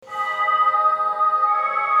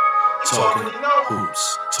talking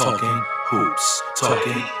hoops, talking hoops,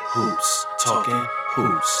 talking hoops, talking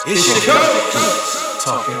hoops. It's your coach.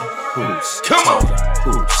 Talking hoops, talking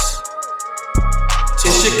hoops.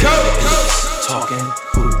 It's your coach. Talking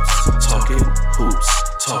hoops, talking hoops,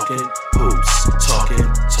 talking hoops,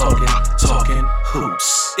 talking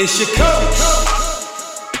hoops. It's your coach.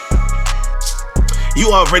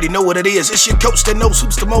 You already know what it is. It's your coach that knows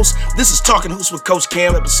hoops the most. This is Talking Hoops with Coach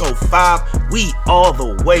Cam, episode 5. We all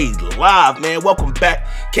the way live, man. Welcome back.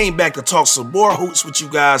 Came back to talk some more hoops with you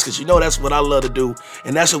guys because you know that's what I love to do.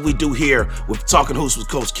 And that's what we do here with Talking Hoops with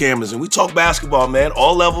Coach Cam. And we talk basketball, man.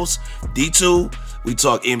 All levels, D2. We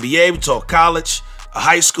talk NBA. We talk college,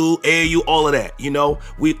 high school, AAU, all of that. You know,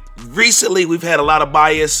 we've had a lot of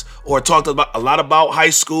bias or talked about a lot about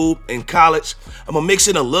high school and college. I'm going to mix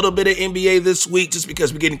in a little bit of NBA this week just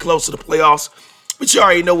because we're getting close to the playoffs. But you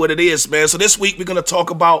already know what it is, man. So this week we're going to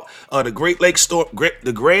talk about the Great Lakes Storm,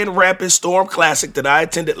 the Grand Rapids Storm Classic that I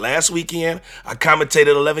attended last weekend. I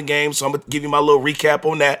commentated 11 games, so I'm going to give you my little recap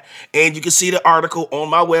on that. And you can see the article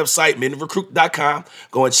on my website, MidlandRecruit.com.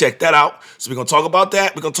 Go and check that out. So we're going to talk about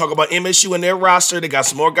that. We're going to talk about MSU and their roster. They got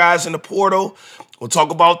some more guys in the portal. We'll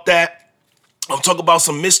talk about that. I'll talk about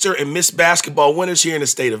some Mr. and Miss Basketball winners here in the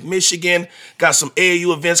state of Michigan. Got some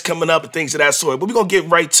AAU events coming up and things of that sort. But we're going to get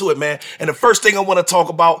right to it, man. And the first thing I want to talk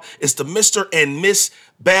about is the Mr. and Miss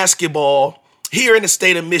Basketball here in the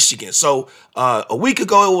state of Michigan. So a week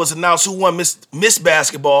ago, it was announced who won Miss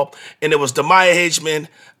Basketball, and it was Demaya Hageman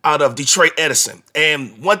out of Detroit Edison.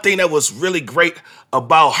 And one thing that was really great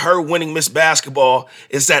about her winning Miss Basketball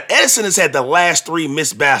is that Edison has had the last 3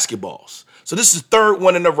 Miss Basketballs. So this is the 3rd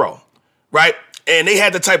one in a row. Right? And they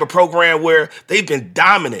had the type of program where they've been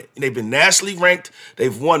dominant. They've been nationally ranked.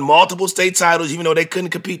 They've won multiple state titles, even though they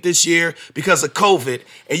couldn't compete this year because of COVID.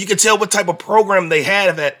 And you can tell what type of program they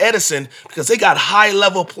had at Edison because they got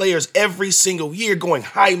high-level players every single year going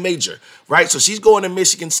high major, right? So she's going to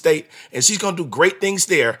Michigan State, and she's going to do great things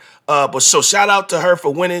there. So shout out to her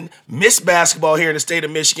for winning Miss Basketball here in the state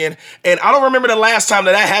of Michigan. And I don't remember the last time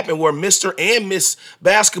that happened where Mr. and Miss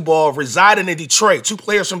Basketball resided in Detroit, 2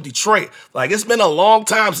 players from Detroit. Like, it's been a long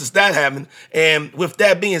time since that happened. And with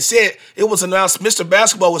that being said, it was announced Mr.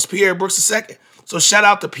 Basketball was Pierre Brooks II. So shout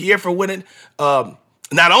out to Pierre for winning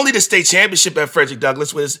not only the state championship at Frederick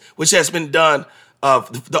Douglass, which has been done,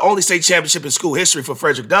 the only state championship in school history for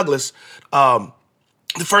Frederick Douglass.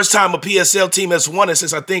 The first time a PSL team has won it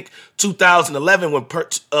since, I think, 2011, when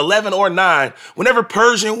 11 or 9. Whenever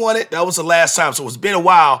Pershing won it, that was the last time. So it's been a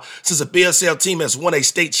while since a PSL team has won a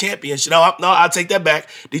state championship. No, I'll take that back.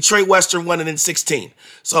 Detroit Western won it in 16.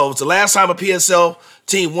 So it's the last time a PSL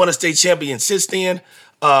team won a state champion since then.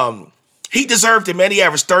 He deserved it, man. He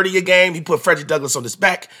averaged 30 a game. He put Frederick Douglass on his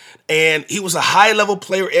back. And he was a high-level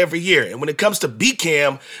player every year. And when it comes to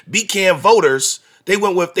BCAM voters, they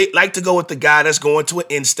like to go with the guy that's going to an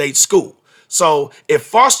in-state school. So if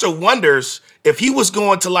Foster wonders if he was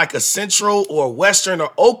going to like a Central or Western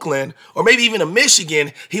or Oakland or maybe even a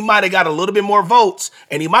Michigan, he might have got a little bit more votes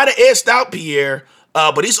and he might have edged out Pierre,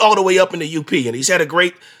 but he's all the way up in the UP. And he's had a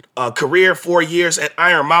great career, 4 years at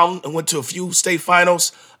Iron Mountain and went to a few state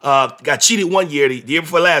finals. Got cheated one year. The year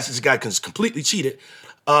before last, this guy completely cheated.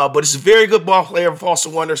 But he's a very good ball player, Foster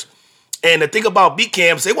Wonders. And the thing about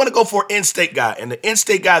BCAMs, they want to go for an in-state guy. And the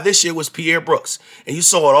in-state guy this year was Pierre Brooks. And you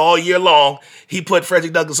saw it all year long. He put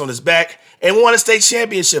Frederick Douglass on his back and won a state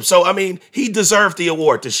championship. So, I mean, he deserved the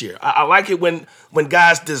award this year. I like it when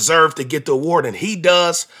guys deserve to get the award, and he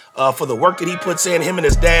does for the work that he puts in, him and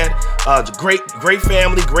his dad. Great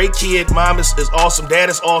family, great kid. Mom is awesome. Dad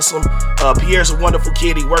is awesome. Pierre's a wonderful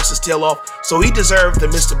kid. He works his tail off. So he deserved the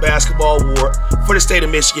Mr. Basketball Award for the state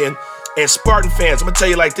of Michigan. And Spartan fans, I'm going to tell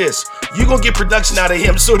you like this. You're going to get production out of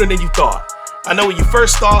him sooner than you thought. I know when you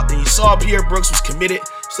first thought and you saw Pierre Brooks was committed,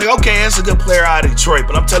 it's like, okay, that's a good player out of Detroit.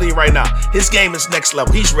 But I'm telling you right now, his game is next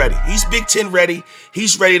level. He's ready. He's Big Ten ready.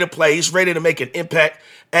 He's ready to play. He's ready to make an impact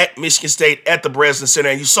at Michigan State at the Breslin Center.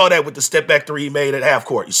 And you saw that with the step-back 3 he made at half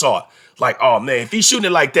court. You saw it. Like, oh, man, if he's shooting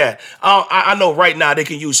it like that, I know right now they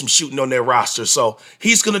can use some shooting on their roster. So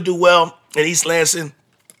he's going to do well in East Lansing.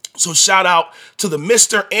 So shout out to the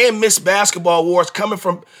Mr. and Miss Basketball Awards coming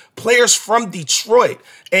from players from Detroit.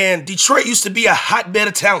 And Detroit used to be a hotbed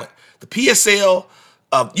of talent. The PSL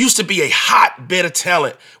used to be a hotbed of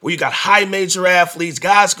talent where you got high major athletes,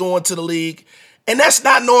 guys going to the league. And that's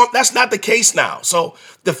not the case now. So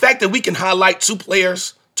the fact that we can highlight 2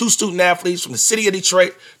 players, 2 student athletes from the city of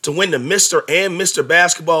Detroit to win the Mr. and Mr.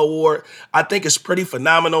 Basketball Award, I think is pretty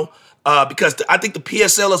phenomenal because I think the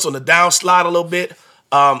PSL is on the downslide a little bit.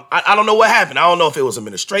 I don't know what happened. I don't know if it was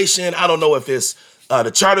administration. I don't know if it's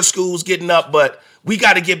the charter schools getting up, but we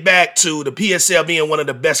got to get back to the PSL being one of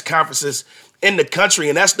the best conferences in the country,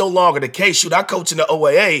 and that's no longer the case. Shoot, I coach in the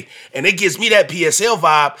OAA, and it gives me that PSL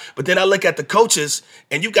vibe, but then I look at the coaches,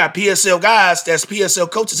 and you got PSL guys that's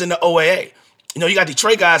PSL coaches in the OAA. You got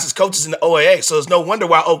Detroit guys as coaches in the OAA, so it's no wonder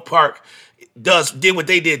why Oak Park did what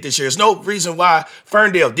they did this year. There's no reason why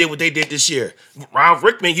Ferndale did what they did this year. Ron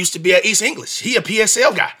Rickman used to be at East English. He a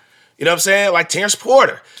PSL guy. You know what I'm saying? Like Terrence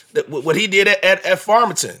Porter, what he did at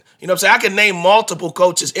Farmington. You know what I'm saying? I can name multiple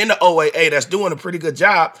coaches in the OAA that's doing a pretty good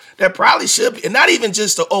job that probably should be, and not even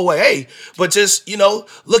just the OAA, but just,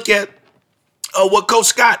 look at what Coach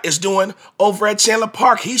Scott is doing over at Chandler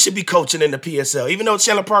Park. He should be coaching in the PSL, even though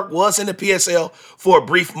Chandler Park was in the PSL for a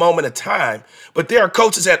brief moment of time. But there are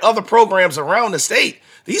coaches at other programs around the state.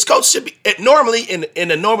 These coaches should be, normally in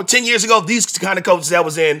the normal 10 years ago, these kind of coaches that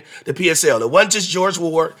was in the PSL. It wasn't just George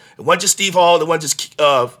Ward. It wasn't just Steve Hall. It wasn't just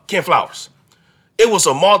Ken Flowers. It was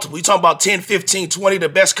a multiple. You're talking about 10, 15, 20, the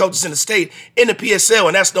best coaches in the state in the PSL,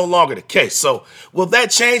 and that's no longer the case. So will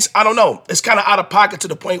that change? I don't know. It's kind of out of pocket to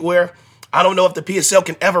the point where I don't know if the PSL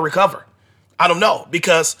can ever recover. I don't know,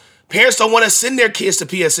 because parents don't want to send their kids to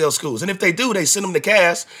PSL schools. And if they do, they send them to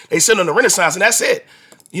Cass, they send them to Renaissance, and that's it.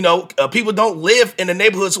 People don't live in the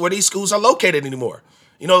neighborhoods where these schools are located anymore.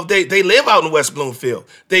 They live out in West Bloomfield.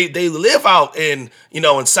 They live out in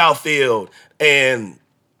Southfield and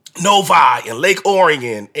Novi and Lake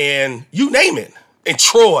Orion and you name it, and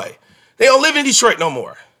Troy. They don't live in Detroit no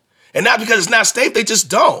more. And not because it's not safe, they just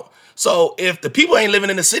don't. So if the people ain't living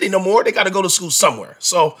in the city no more, they got to go to school somewhere.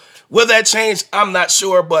 So will that change? I'm not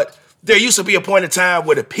sure, but there used to be a point in time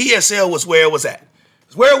where the PSL was where it was at.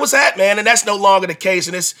 It's where it was at, man, and that's no longer the case.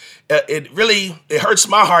 And it hurts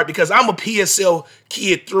my heart because I'm a PSL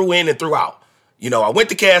kid through in and throughout. I went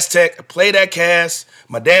to Cass Tech, I played at Cass.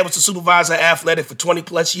 My dad was the supervisor at athletic for 20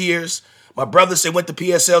 plus years. My brothers, they went to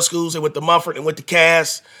PSL schools, they went to Mumford and went to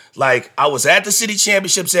Cass. Like, I was at the city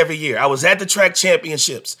championships every year. I was at the track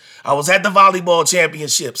championships. I was at the volleyball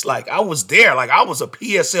championships. Like, I was there. Like, I was a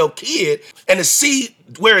PSL kid. And to see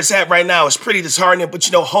where it's at right now is pretty disheartening, but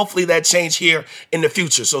hopefully that change here in the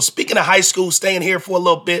future. So speaking of high school, staying here for a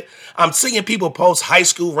little bit, I'm seeing people post high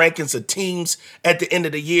school rankings of teams at the end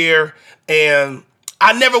of the year. And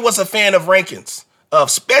I never was a fan of rankings of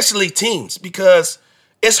especially teams because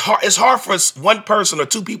it's hard for one person or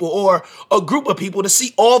two people or a group of people to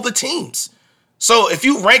see all the teams. So if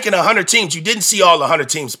you rank in 100 teams, you didn't see all 100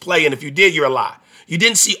 teams play. And if you did, you're a lie. You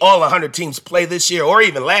didn't see all 100 teams play this year or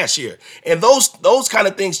even last year. And those kind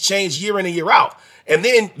of things change year in and year out. And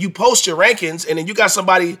then you post your rankings, and then you got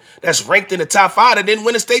somebody that's ranked in the top 5 that didn't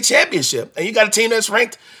win a state championship. And you got a team that's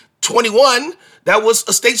ranked 21 that was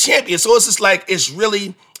a state champion. So it's just like,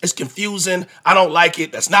 it's confusing. I don't like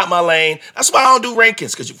it. That's not my lane. That's why I don't do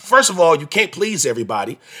rankings, because first of all, you can't please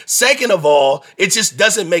everybody. Second of all, it just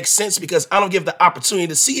doesn't make sense because I don't give the opportunity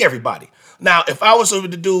to see everybody. Now, if I was able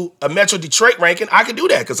to do a Metro Detroit ranking, I could do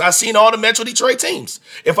that because I've seen all the Metro Detroit teams.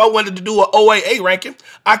 If I wanted to do an OAA ranking,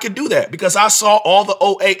 I could do that because I saw all the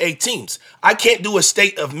OAA teams. I can't do a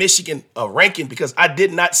state of Michigan ranking because I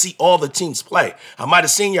did not see all the teams play. I might have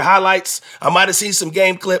seen your highlights. I might have seen some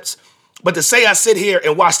game clips. But to say I sit here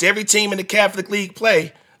and watched every team in the Catholic League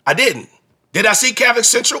play, I didn't. Did I see Catholic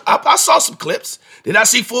Central? I saw some clips. Did I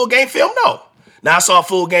see full game film? No. Now, I saw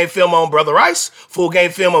full game film on Brother Rice, full game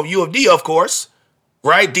film on U of D, of course,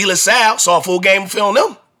 right? De La Salle, saw full game film on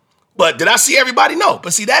them. But did I see everybody? No.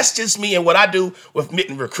 But see, that's just me and what I do with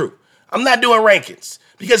Mitten Recruit. I'm not doing rankings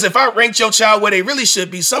because if I ranked your child where they really should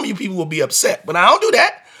be, some of you people will be upset. But I don't do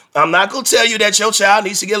that. I'm not going to tell you that your child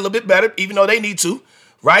needs to get a little bit better, even though they need to,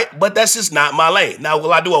 right? But that's just not my lane. Now,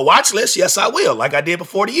 will I do a watch list? Yes, I will, like I did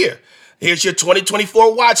before the year. Here's your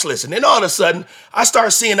 2024 watch list. And then all of a sudden, I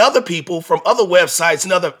start seeing other people from other websites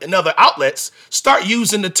and other outlets start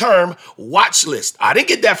using the term watch list. I didn't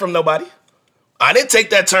get that from nobody. I didn't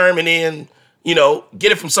take that term and then,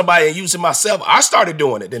 get it from somebody and use it myself. I started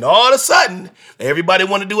doing it. Then all of a sudden, everybody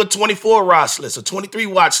want to do a 24 watch list, a 23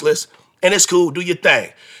 watch list, and it's cool. Do your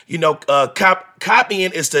thing.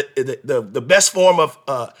 Copying is the best form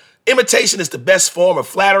of imitation is the best form of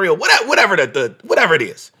flattery or whatever it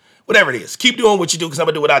is. Whatever it is, keep doing what you do because I'm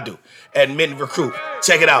going to do what I do at Mitten Recruit.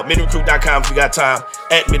 Check it out, mittenrecruit.com if you got time,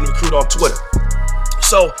 at Mitten Recruit on Twitter.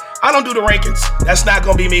 So I don't do the rankings. That's not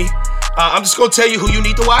going to be me. I'm just going to tell you who you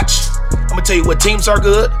need to watch. I'm going to tell you what teams are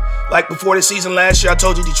good. Like before the season last year, I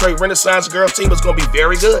told you Detroit Renaissance girls team was going to be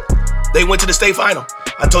very good. They went to the state final.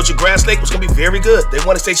 I told you Grass Lake was going to be very good. They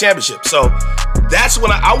won a state championship. So that's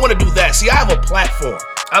when I want to do that. See, I have a platform.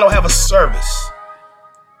 I don't have a service.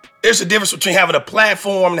 There's a difference between having a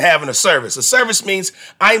platform and having a service. A service means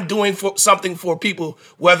I'm doing something for people,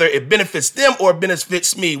 whether it benefits them or it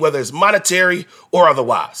benefits me, whether it's monetary or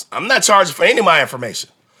otherwise. I'm not charging for any of my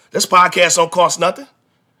information. This podcast don't cost nothing.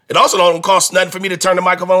 It also don't cost nothing for me to turn the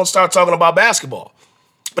microphone and start talking about basketball.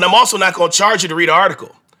 But I'm also not going to charge you to read an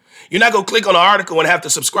article. You're not going to click on an article and have to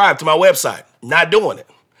subscribe to my website. Not doing it.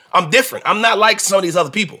 I'm different. I'm not like some of these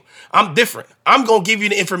other people. I'm different. I'm going to give you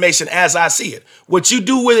the information as I see it. What you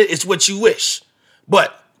do with it is what you wish.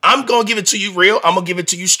 But I'm going to give it to you real. I'm going to give it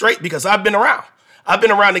to you straight because I've been around. I've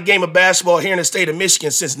been around the game of basketball here in the state of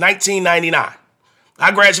Michigan since 1999.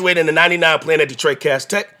 I graduated in '99 playing at Detroit Cass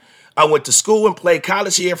Tech. I went to school and played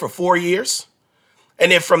college here for 4 years.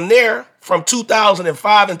 And then from there, from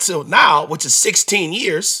 2005 until now, which is 16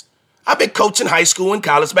 years, I've been coaching high school and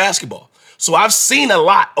college basketball. So I've seen a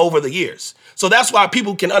lot over the years. So that's why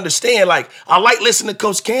people can understand, like, I like listening to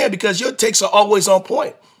Coach Cam because your takes are always on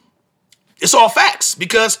point. It's all facts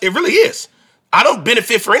because it really is. I don't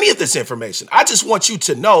benefit for any of this information. I just want you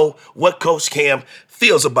to know what Coach Cam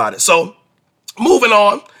feels about it. So moving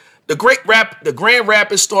on, the Grand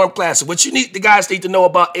Rapids Storm Classic. What the guys need to know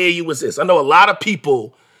about AAU is this. I know a lot of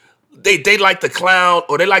people, they like to clown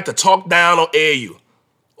or they like to talk down on AAU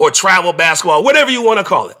or travel basketball, whatever you want to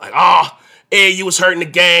call it. Like, AAU was hurting the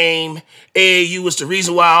game. AAU was the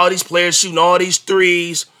reason why all these players shooting all these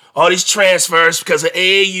threes, all these transfers because of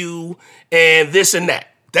AAU and this and that.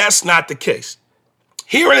 That's not the case.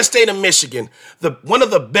 Here in the state of Michigan, one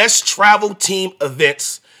of the best travel team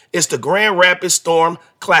events is the Grand Rapids Storm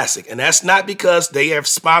Classic. And that's not because they have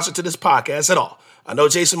sponsored to this podcast at all. I know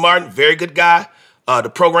Jason Martin, very good guy, the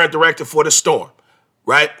program director for the Storm,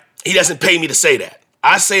 right? He doesn't pay me to say that.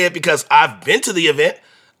 I say it because I've been to the event.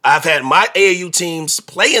 I've had my AAU teams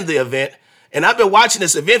play in the event, and I've been watching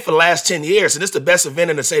this event for the last 10 years, and it's the best event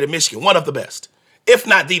in the state of Michigan, one of the best, if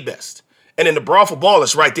not the best. And then the Brawl for Ball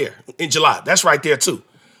is right there in July. That's right there, too.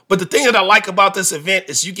 But the thing that I like about this event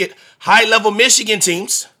is you get high-level Michigan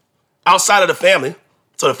teams outside of the family,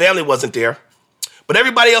 so the family wasn't there. But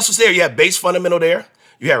everybody else was there. You had Base Fundamental there.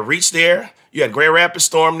 You had Reach there. You had Grand Rapids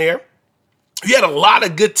Storm there. You had a lot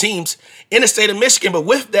of good teams in the state of Michigan, but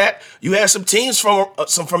with that, you had some teams from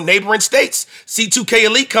neighboring states. C2K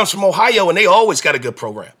Elite comes from Ohio, and they always got a good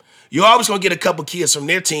program. You're always going to get a couple kids from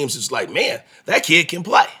their teams who's like, man, that kid can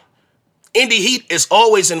play. Indy Heat is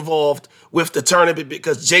always involved with the tournament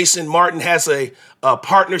because Jason Martin has a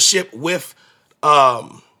partnership with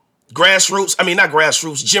Gym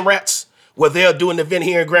Rats, where they're doing an event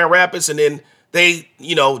here in Grand Rapids, and then they,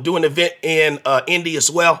 do an event in Indy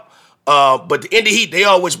as well. But the Indy Heat, they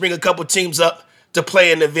always bring a couple teams up to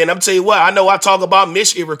play in the event. I'm tell you what, I know I talk about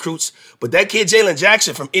Michigan recruits, but that kid Jalen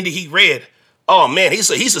Jackson from Indy Heat Red, oh man, he's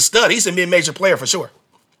a stud. He's a mid-major player for sure.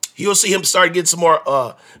 You'll see him start getting some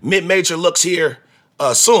more mid-major looks here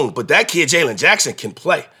soon. But that kid Jalen Jackson can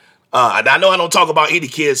play. I know I don't talk about Indy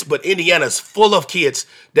kids, but Indiana's full of kids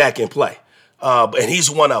that can play. And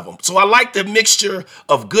he's one of them. So I like the mixture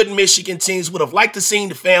of good Michigan teams. Would have liked to see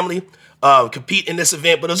the family compete in this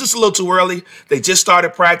event, but it was just a little too early. They just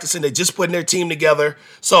started practicing. They just putting their team together.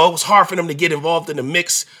 So it was hard for them to get involved in the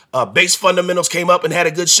mix. Base Fundamentals came up and had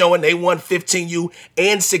a good showing. They won 15U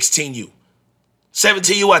and 16U.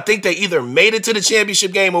 17U, I think they either made it to the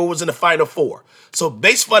championship game or was in the Final Four. So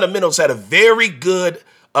Base Fundamentals had a very good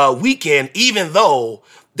weekend, even though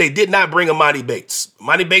they did not bring a Monty Bates.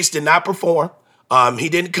 Monty Bates did not perform. He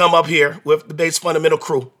didn't come up here with the Base Fundamental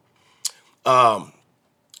crew.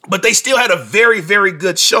 But they still had a very, very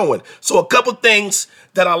good showing. So a couple things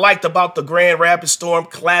that I liked about the Grand Rapids Storm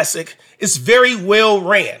Classic, it's very well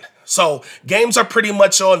ran. So games are pretty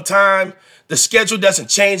much on time. The schedule doesn't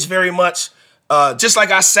change very much. Just like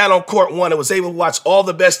I sat on court one and was able to watch all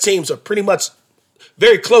the best teams, or pretty much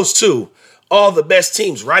very close to all the best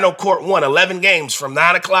teams right on court one, 11 games from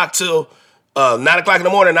 9 o'clock till 9 o'clock in the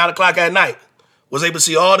morning, 9 o'clock at night. Was able to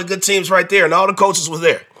see all the good teams right there, and all the coaches were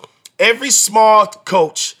there. Every small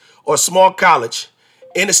coach or small college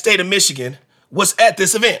in the state of Michigan was at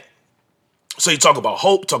this event. So you talk about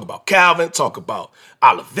Hope, talk about Calvin, talk about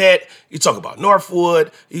Olivet, you talk about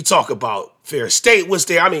Northwood, you talk about Ferris State was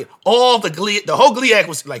there. I mean, the whole GLIAC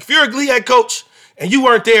was like, if you're a GLIAC coach and you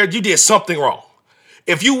weren't there, you did something wrong.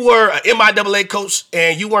 If you were an MIAA coach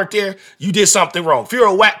and you weren't there, you did something wrong. If you're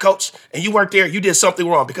a WAC coach and you weren't there, you did something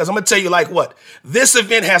wrong. Because I'm going to tell you like what, this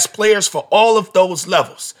event has players for all of those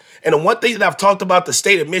levels. And the one thing that I've talked about the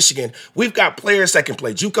state of Michigan, we've got players that can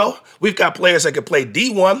play JUCO. We've got players that can play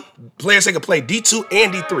D1, players that can play D2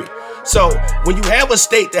 and D3. So when you have a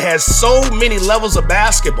state that has so many levels of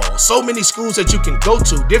basketball, so many schools that you can go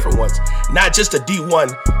to, different ones, not just a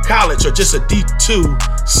D1 college or just a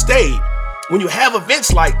D2 state, when you have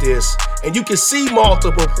events like this and you can see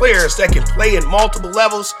multiple players that can play in multiple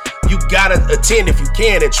levels, you gotta attend if you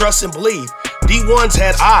can and trust and believe. D1s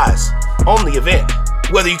had eyes on the event.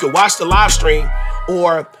 Whether you can watch the live stream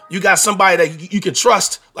or you got somebody that you can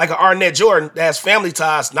trust, like an Arnett Jordan that has family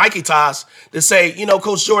ties, Nike ties, to say,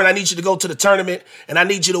 Coach Jordan, I need you to go to the tournament and I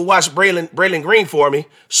need you to watch Braylon Green for me.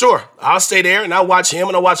 Sure, I'll stay there and I'll watch him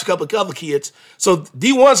and I'll watch a couple of other kids. So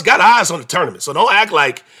D1's got eyes on the tournament. So don't act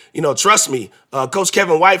like, trust me, Coach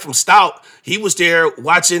Kevin White from Stout, he was there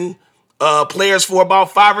watching players for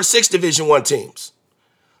about 5 or 6 Division I teams.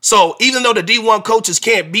 So even though the D1 coaches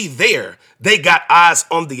can't be there, they got eyes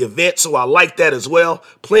on the event. So I like that as well.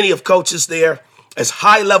 Plenty of coaches there. It's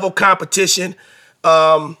high-level competition.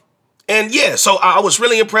 So I was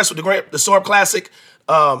really impressed with the Storm Classic.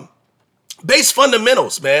 Base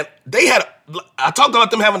fundamentals, man. I talked about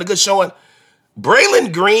them having a good showing.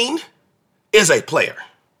 Braylon Green is a player.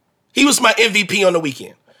 He was my MVP on the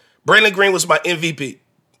weekend. Braylon Green was my MVP.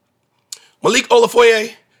 Malik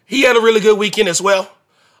Olafoye, he had a really good weekend as well.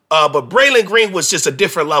 But Braylon Green was just a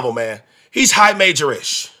different level, man. He's high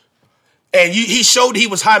major-ish. And he showed he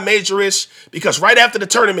was high major-ish because right after the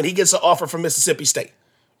tournament, he gets an offer from Mississippi State.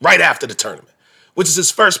 Right after the tournament, which is his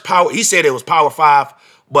first power. He said it was Power 5,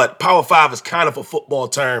 but Power 5 is kind of a football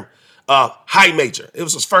term. High major. It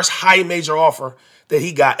was his first high major offer that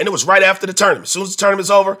he got. And it was right after the tournament. As soon as the tournament's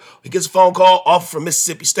over, he gets a phone call, offer from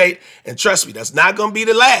Mississippi State. And trust me, that's not going to be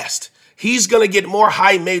the last. He's going to get more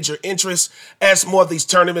high major interest as more of these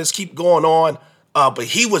tournaments keep going on. But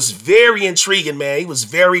he was very intriguing, man. He was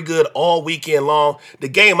very good all weekend long. The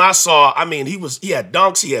game I saw, he had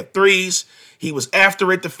dunks, he had threes. He was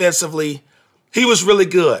after it defensively. He was really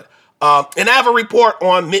good. And I have a report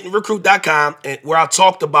on MittenRecruit.com where I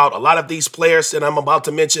talked about a lot of these players that I'm about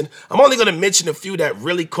to mention. I'm only going to mention a few that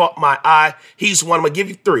really caught my eye. He's one. I'm going to give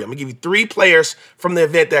you 3. I'm going to give you 3 players from the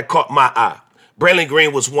event that caught my eye. Braylon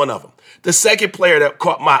Green was one of them. The second player that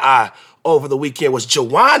caught my eye over the weekend was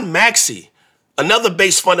Jawan Maxey, another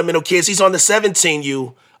base fundamental kid. He's on the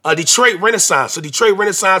 17U, Detroit Renaissance. So Detroit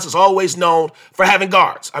Renaissance is always known for having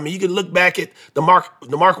guards. You can look back at the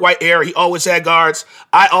Mark White era. He always had guards.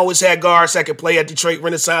 I always had guards that could play at Detroit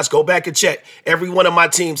Renaissance. Go back and check. Every one of my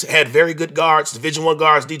teams had very good guards, Division I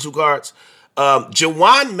guards, D2 guards.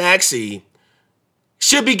 Jawan Maxey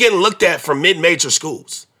should be getting looked at from mid-major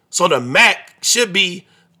schools. So the MAC should be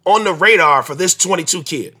on the radar for this 22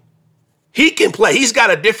 kid. He can play. He's got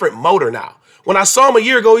a different motor now. When I saw him a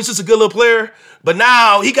year ago, he's just a good little player. But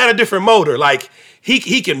now he got a different motor. Like,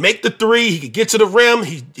 he can make the 3. He can get to the rim.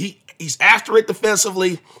 He's after it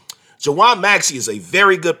defensively. Jawan Maxey is a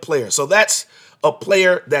very good player. So that's a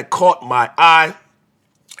player that caught my eye.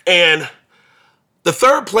 And the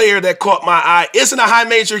third player that caught my eye isn't a high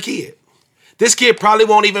major kid. This kid probably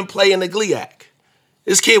won't even play in the GLIAC.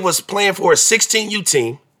 This kid was playing for a 16U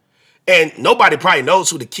team, and nobody probably knows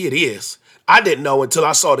who the kid is. I didn't know until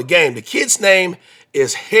I saw the game. The kid's name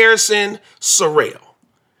is Harrison Sorrell.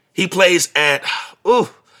 He plays at,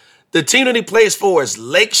 the team that he plays for is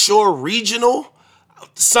Lakeshore Regional,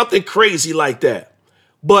 something crazy like that.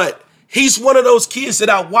 But he's one of those kids that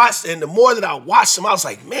I watched, and the more that I watched him, I was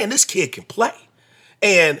like, man, this kid can play.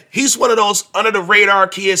 And he's one of those under-the-radar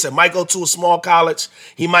kids that might go to a small college.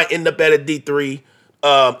 He might end up at a D3.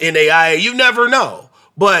 NAIA, you never know.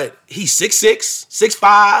 But he's 6'6",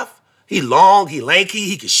 6'5". He long, he lanky,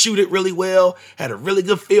 he can shoot it really well, had a really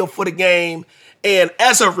good feel for the game. And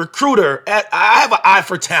as a recruiter, I have an eye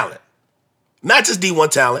for talent. Not just D1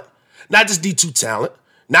 talent, not just D2 talent,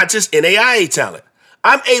 not just NAIA talent.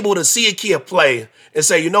 I'm able to see a kid play and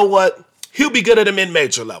say, you know what? He'll be good at a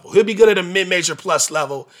mid-major level. He'll be good at a mid-major plus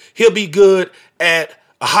level. He'll be good at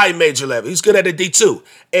a high major level. He's good at a D2.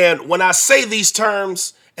 And when I say these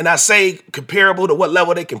terms and I say comparable to what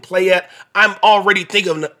level they can play at, I'm already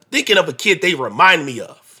thinking of a kid they remind me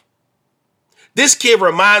of. This kid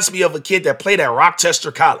reminds me of a kid that played at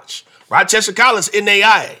Rochester College. Rochester College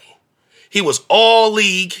NAIA. He was all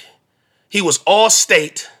league. He was all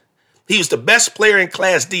state. He was the best player in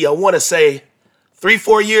Class D. I want to say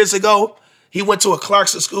 3-4 years ago. He went to a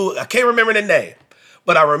Clarkson school. I can't remember the name,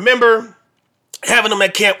 but I remember having him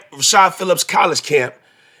at camp, Rashad Phillips College camp,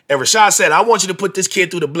 and Rashad said, I want you to put this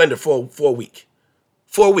kid through the blender for a week.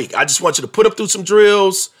 For a week. I just want you to put him through some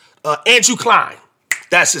drills. Andrew Klein,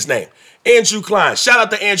 that's his name. Andrew Klein. Shout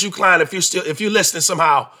out to Andrew Klein if you're listening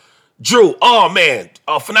somehow. Drew, oh man,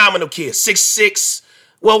 a phenomenal kid. 6'6".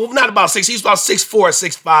 Well, not about 6. He was about 6'4",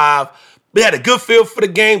 6'5". He had a good feel for the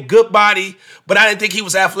game, good body, but I didn't think he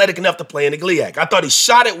was athletic enough to play in the GLIAC. I thought he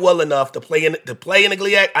shot it well enough to play in the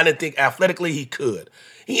GLIAC. I didn't think athletically he could.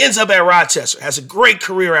 He ends up at Rochester, has a great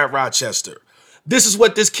career at Rochester. This is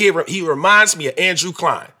what this kid, he reminds me of Andrew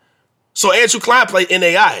Klein. So Andrew Klein played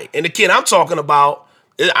NAIA, and the kid I'm talking about,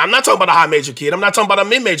 I'm not talking about a high major kid. I'm not talking about a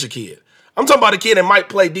mid-major kid. I'm talking about a kid that might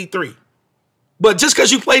play D3. But just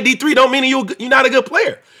because you play D3 don't mean you're not a good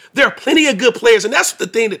player. There are plenty of good players, and that's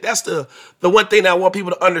the one thing that I want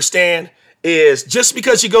people to understand is just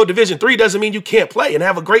because you go Division III doesn't mean you can't play and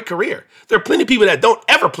have a great career. There are plenty of people that don't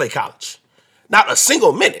ever play college. Not a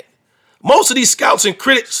single minute. Most of these scouts and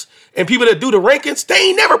critics and people that do the rankings, they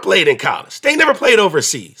ain't never played in college. They ain't never played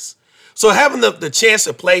overseas. So having the chance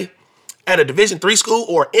to play at a Division III school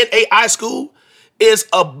or NAI school is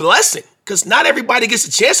a blessing because not everybody gets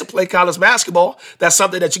a chance to play college basketball. That's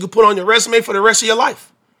something that you can put on your resume for the rest of your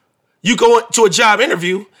life. You go to a job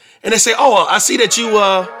interview and they say, oh, I see that you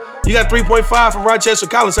got 3.5 from Rochester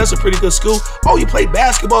College. That's a pretty good school. Oh, you played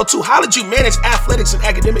basketball too. How did you manage athletics and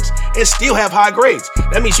academics and still have high grades?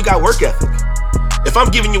 That means you got work ethic. If I'm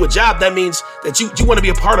giving you a job, that means that you want to be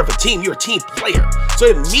a part of a team. You're a team player. So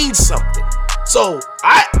it means something. So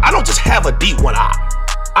I don't just have a D1 eye.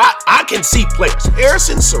 I can see players.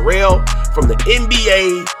 Harrison Sorrell from the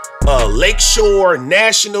NBA, Lakeshore,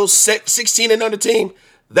 National, 16 and under team,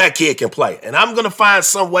 that kid can play. And I'm going to find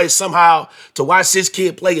some way somehow to watch this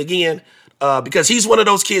kid play again because he's one of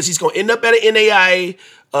those kids. He's going to end up at an NAIA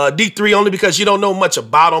D3 only because you don't know much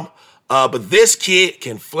about him. But this kid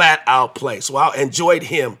can flat out play. So I enjoyed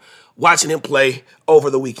watching him play over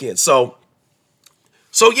the weekend. So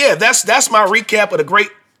yeah, that's my recap of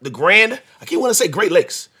the Grand, I keep wanting to say Great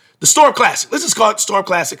Lakes. The Storm Classic. Let's just call it the Storm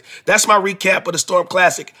Classic. That's my recap of the Storm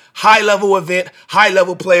Classic. High-level event,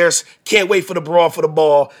 high-level players. Can't wait for the brawl for the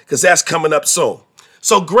ball because that's coming up soon.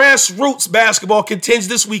 So grassroots basketball continues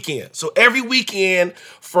this weekend. So every weekend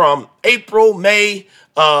from April, May,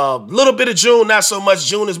 a little bit of June, not so much.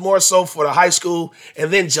 June is more so for the high school.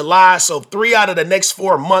 And then July. So 3 out of the next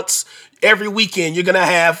 4 months, every weekend, you're going to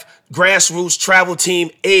have grassroots travel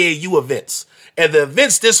team AAU events. And the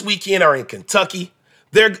events this weekend are in Kentucky.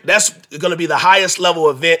 That's going to be the highest level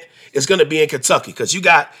event. It's going to be in Kentucky because you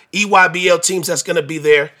got EYBL teams that's going to be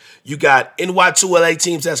there. You got NY2LA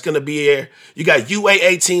teams that's going to be there. You got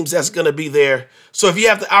UAA teams that's going to be there. So if you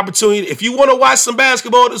have the opportunity, if you want to watch some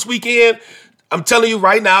basketball this weekend, I'm telling you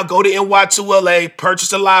right now, go to NY2LA,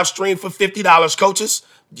 purchase a live stream for $50, coaches.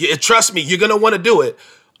 Trust me, you're going to want to do it.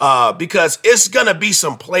 Because it's going to be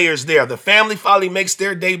some players there. The family finally makes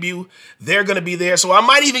their debut. They're going to be there. So I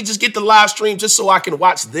might even just get the live stream just so I can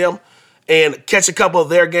watch them and catch a couple of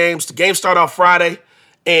their games. The games start off Friday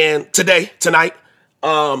and tonight.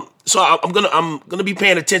 So I'm gonna be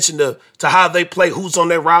paying attention to how they play, who's on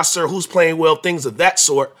their roster, who's playing well, things of that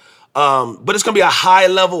sort. But it's going to be a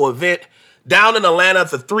high-level event. Down in Atlanta,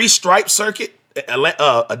 the 3 Stripe Circuit,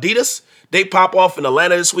 Adidas, they pop off in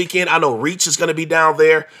Atlanta this weekend. I know Reach is going to be down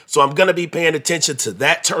there, so I'm going to be paying attention to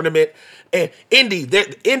that tournament. And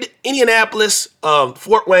Indianapolis,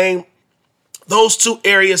 Fort Wayne, those 2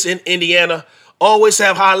 areas in Indiana always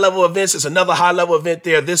have high-level events. There's another high-level event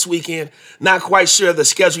there this weekend. Not quite sure the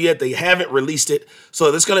schedule yet. They haven't released it.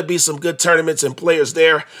 So there's going to be some good tournaments and players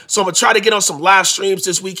there. So I'm going to try to get on some live streams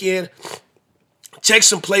this weekend, check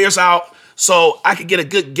some players out so I can get a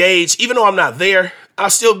good gauge. Even though I'm not there, I'll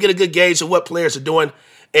still get a good gauge of what players are doing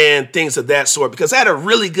and things of that sort because I had a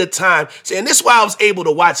really good time. And this is why I was able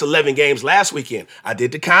to watch 11 games last weekend. I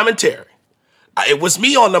did the commentary. It was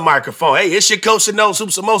me on the microphone. Hey, it's your coach that knows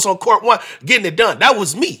Hoops the Most on court 1, getting it done. That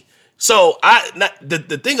was me. So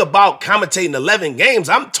the thing about commentating 11 games,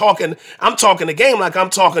 I'm talking the game like I'm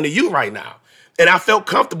talking to you right now. And I felt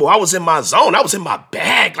comfortable. I was in my zone. I was in my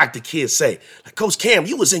bag, like the kids say. Like, Coach Cam,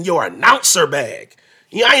 you was in your announcer bag.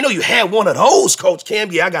 I didn't know you had one of those, Coach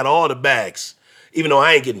Cam. Yeah, I got all the bags, even though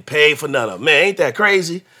I ain't getting paid for none of them. Man, ain't that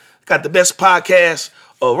crazy? Got the best podcast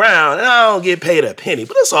around, and I don't get paid a penny.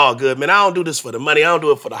 But it's all good, man. I don't do this for the money. I don't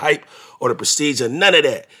do it for the hype or the prestige or none of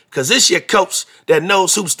that. Because it's your coach that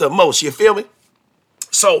knows Hoops the Most. You feel me?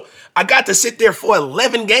 So I got to sit there for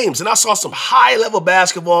 11 games, and I saw some high-level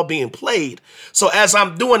basketball being played. So as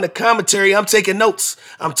I'm doing the commentary, I'm taking notes.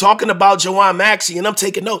 I'm talking about Jawan Maxey, and I'm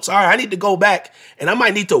taking notes. All right, I need to go back, and I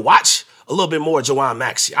might need to watch a little bit more Jawan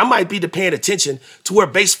Maxey. I might be paying attention to where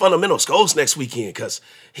base fundamentals goes next weekend because,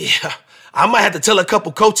 yeah, I might have to tell a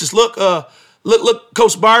couple coaches, look,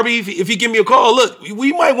 Coach Barbie, if you give me a call, look,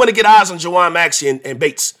 we might want to get eyes on Jawan Maxey and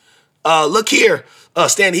Bates. Look here,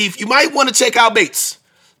 Stan Heath, you might want to check out Bates.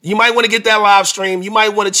 you might want to get that live stream. You might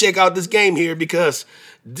want to check out this game here because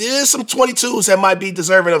there's some 22s that might be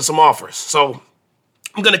deserving of some offers. So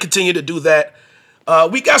I'm going to continue to do that.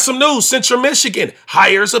 We got some news. Central Michigan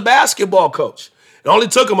hires a basketball coach. It only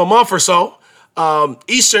took them a month or so.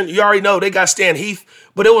 Eastern, you already know they got Stan Heath,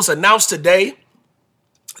 but it was announced today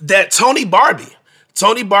that Tony Barbie,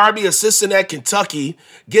 assistant at Kentucky,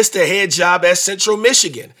 gets the head job at Central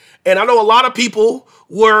Michigan. And I know a lot of people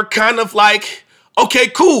were kind of like, okay,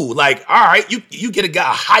 cool. Like, all right, you get a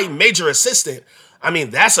high major assistant. I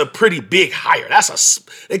mean, that's a pretty big hire.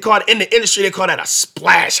 They call it in the industry, they call that a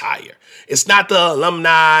splash hire. It's not the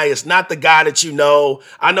alumni. It's not the guy that you know.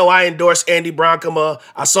 I know I endorsed Andy Bronkema.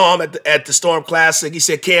 I saw him at the Storm Classic. He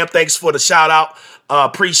said, Cam, thanks for the shout out.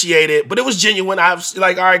 Appreciate it. But it was genuine. I was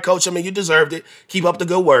like, all right, coach, I mean, you deserved it. Keep up the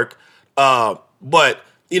good work. But,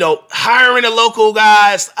 hiring the local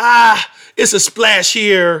guys, it's a splash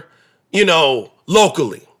here,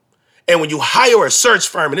 locally. And when you hire a search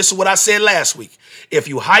firm, and this is what I said last week, if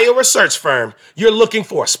you hire a search firm, you're looking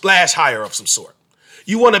for a splash hire of some sort.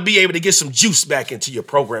 You want to be able to get some juice back into your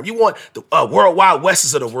program. You want the Worldwide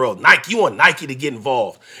Wests of the world, Nike. You want Nike to get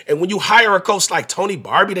involved. And when you hire a coach like Tony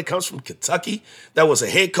Barbie that comes from Kentucky, that was a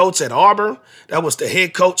head coach at Auburn, that was the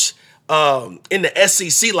head coach in the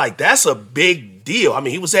SEC, like that's a big deal. I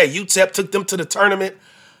mean, he was at UTEP, took them to the tournament.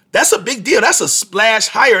 That's a big deal. That's a splash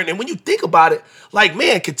hire. And when you think about it, like,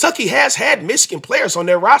 man, Kentucky has had Michigan players on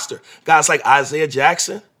their roster. Guys like Isaiah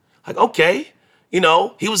Jackson. Like, okay. He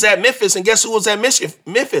was at Memphis, and guess who was at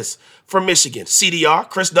Memphis from Michigan? CDR,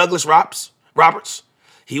 Chris Douglas Roberts.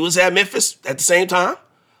 He was at Memphis at the same time.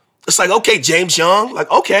 It's like, okay, James Young.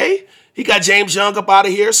 Like, okay, he got James Young up out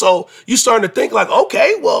of here. So you starting to think like,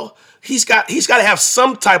 okay, well, he's got to have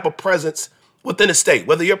some type of presence within the state,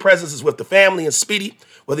 whether your presence is with the family and Speedy,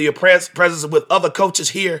 whether your presence is with other coaches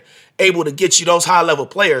here, able to get you those high-level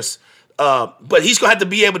players. But he's going to have to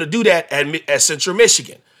be able to do that at Central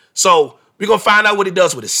Michigan. So we're going to find out what he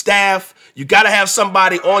does with his staff. You got to have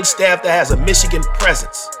somebody on staff that has a Michigan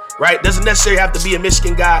presence, right? Doesn't necessarily have to be a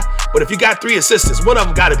Michigan guy, but if you got 3 assistants, one of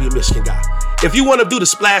them got to be a Michigan guy. If you want to do the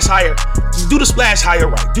splash hire, do the splash hire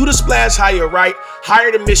right. Do the splash hire right.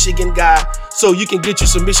 Hire the Michigan guy so you can get you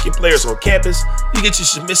some Michigan players on campus. You get you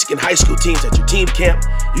some Michigan high school teams at your team camp.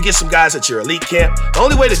 You get some guys at your elite camp. The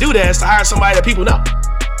only way to do that is to hire somebody that people know.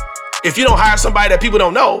 If you don't hire somebody that people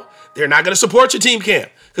don't know, they're not going to support your team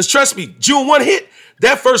camp. Because trust me, June 1 hit,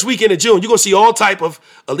 that first weekend of June, you're going to see all type of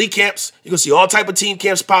elite camps. You're going to see all type of team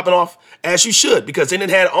camps popping off, as you should, because they done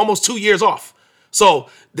had almost 2 years off. So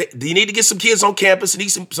you need to get some kids on campus and need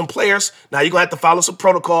some players. Now you're going to have to follow some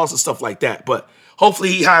protocols and stuff like that. But hopefully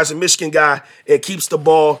he hires a Michigan guy and keeps the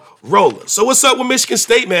ball rolling. So what's up with Michigan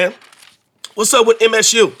State, man? What's up with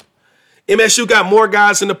MSU? MSU got more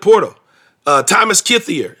guys in the portal. Thomas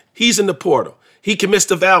Kithier, he's in the portal. He commits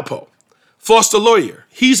to Valpo. Foster Loyer,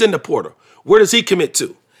 he's in the portal. Where does he commit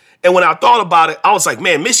to? And when I thought about it, I was like,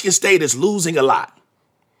 man, Michigan State is losing a lot.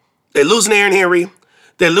 They're losing Aaron Henry.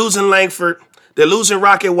 They're losing Langford. They're losing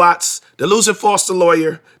Rocket Watts. They're losing Foster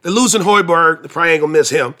Loyer. They're losing Hoiberg. They probably ain't going to miss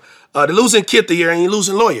him. They're losing Kithier and you're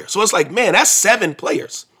losing Loyer. So it's like, man, that's 7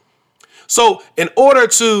 players. So in order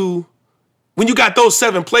to, when you got those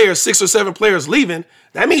 7 players, 6 or 7 players leaving,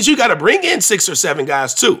 that means you got to bring in 6 or 7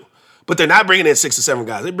 guys too. But they're not bringing in 6 or 7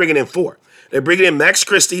 guys. They're bringing in 4. They're bringing in Max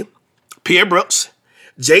Christie, Pierre Brooks,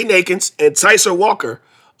 Jaden Akins, and Tyser Walker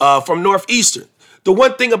from Northeastern. The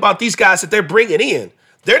one thing about these guys that they're bringing in,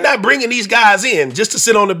 they're not bringing these guys in just to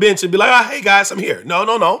sit on the bench and be like, hey, guys, I'm here.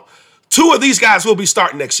 No. 2 of these guys will be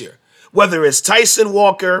starting next year. Whether it's Tyson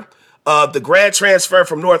Walker, the grad transfer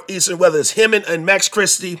from Northeastern, whether it's him and Max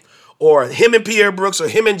Christie, or him and Pierre Brooks, or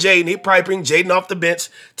him and Jaden. He'd probably bring Jaden off the bench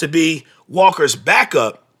to be Walker's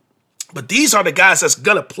backup. But these are the guys that's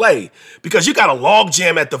going to play because you got a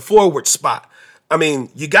logjam at the forward spot. I mean,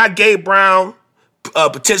 you got Gabe Brown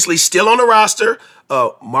potentially still on the roster,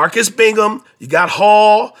 Marcus Bingham, you got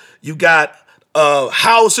Hall, you got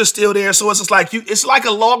Hauser still there. So it's just like it's like a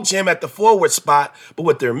logjam at the forward spot, but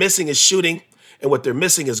what they're missing is shooting and what they're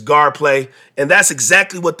missing is guard play. And that's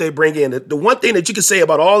exactly what they bring in. The one thing that you can say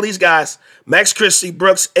about all these guys, Max Christie,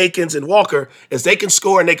 Brooks, Akins, and Walker, is they can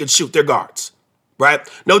score and they can shoot their guards. Right?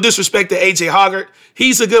 No disrespect to A.J. Hoggart.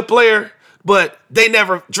 He's a good player, but they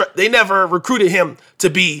never recruited him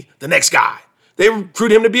to be the next guy. They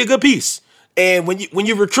recruited him to be a good piece. And when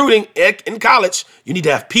you're recruiting in college, you need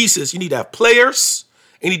to have pieces. You need to have players.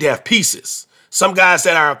 You need to have pieces. Some guys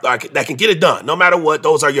that can get it done, no matter what.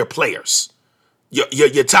 Those are your players.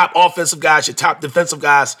 Your top offensive guys, your top defensive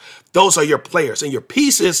guys. Those are your players, and your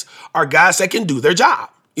pieces are guys that can do their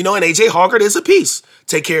job. And A.J. Hoggard is a piece.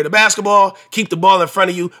 Take care of the basketball, keep the ball in front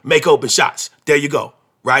of you, make open shots. There you go,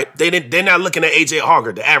 right? They're not looking at A.J.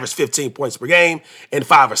 Hoggard to average 15 points per game and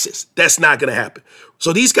 5 assists. That's not going to happen.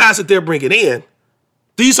 So these guys that they're bringing in,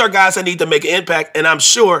 these are guys that need to make an impact, and I'm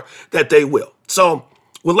sure that they will. So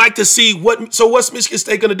would like to see what's Michigan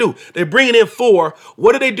State going to do? They're bringing in 4.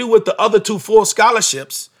 What do they do with the other 2 full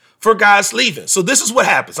scholarships for guys leaving? So this is what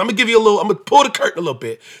happens. I'm going to pull the curtain a little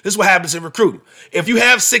bit. This is what happens in recruiting. If you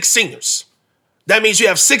have 6 seniors, that means you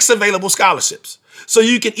have 6 available scholarships. So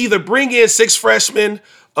you can either bring in 6 freshmen,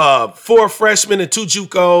 4 freshmen and 2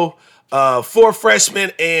 JUCO, 4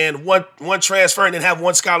 freshmen and one transfer, and then have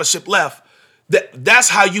 1 scholarship left. That's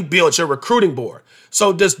how you build your recruiting board.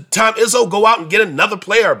 So does Tom Izzo go out and get another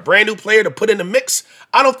player, a brand new player to put in the mix?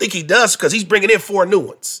 I don't think he does, because he's bringing in 4 new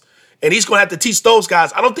ones. And he's going to have to teach those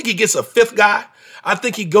guys. I don't think he gets a 5th guy. I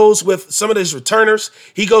think he goes with some of his returners.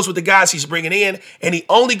 He goes with the guys he's bringing in. And he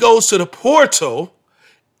only goes to the portal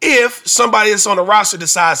if somebody that's on the roster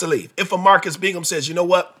decides to leave. If a Marcus Bingham says, you know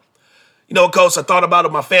what, Coach, I thought about it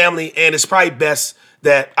with my family, and it's probably best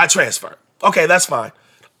that I transfer. Okay, that's fine.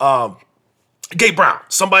 Gabe Brown,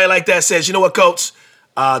 somebody like that says, you know what, Coach,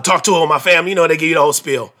 talk to him, my family, they give you the whole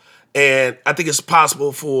spiel. And I think it's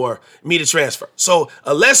possible for me to transfer. So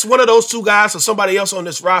unless one of those 2 guys or somebody else on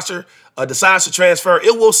this roster decides to transfer,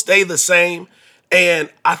 it will stay the same. And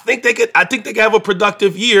I think they could have a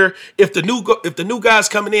productive year if the new guys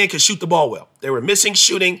coming in can shoot the ball well. They were missing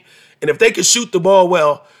shooting, and if they can shoot the ball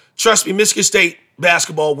well, trust me, Michigan State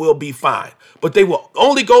basketball will be fine. But they will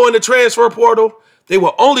only go in the transfer portal. They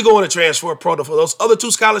will only go in the transfer portal for those other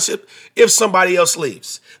 2 scholarships if somebody else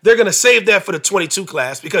leaves. They're going to save that for the 22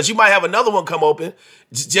 class, because you might have another one come open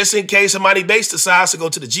just in case Imani Bates decides to go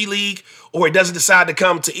to the G League, or he doesn't decide to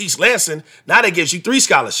come to East Lansing. Now that gives you 3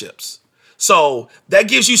 scholarships. So that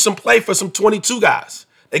gives you some play for some 22 guys.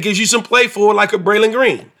 That gives you some play for like a Braylon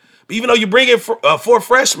Green. But even though you bring in 4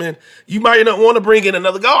 freshmen, you might not want to bring in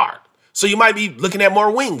another guard. So you might be looking at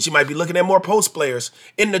more wings. You might be looking at more post players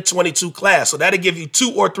in the 22 class. So that'll give you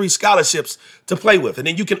 2 or 3 scholarships to play with. And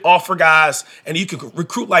then you can offer guys and you can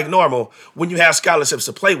recruit like normal when you have scholarships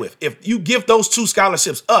to play with. If you give those 2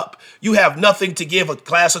 scholarships up, you have nothing to give a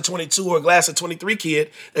class of 22 or a class of 23 kid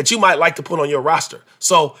that you might like to put on your roster.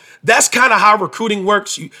 So that's kind of how recruiting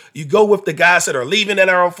works. You go with the guys that are leaving that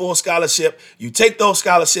are on full scholarship. You take those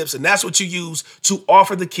scholarships, and that's what you use to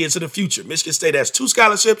offer the kids of the future. Michigan State has 2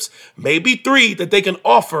 scholarships, maybe 3 that they can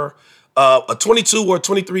offer a 22 or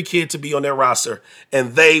 23 kid to be on their roster,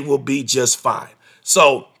 and they will be just fine.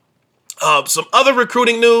 So some other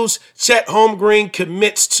recruiting news: Chet Holmgren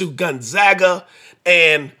commits to Gonzaga,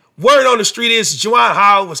 and word on the street is Juwan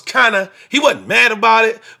Howard he wasn't mad about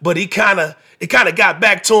it, but it kind of got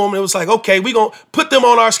back to him. It was like, okay, we're going to put them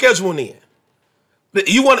on our schedule then.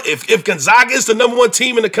 If Gonzaga is the number 1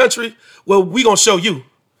 team in the country, well, we're going to show you.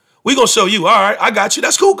 We're going to show you. All right, I got you.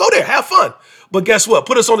 That's cool. Go there. Have fun. But guess what?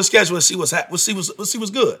 Put us on the schedule and see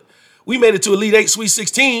what's good. We made it to Elite 8, Sweet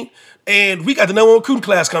 16, and we got the number 1 recruiting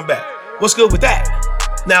class come back. What's good with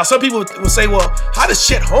that? Now, some people will say, well, how does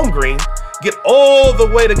Chet Holmgren get all the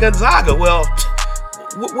way to Gonzaga? Well,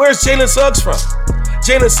 where's Jalen Suggs from?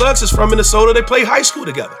 Jalen Suggs is from Minnesota. They play high school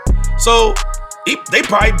together. So they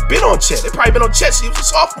probably been on Chet. They probably been on Chet since he was a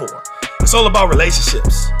sophomore. It's all about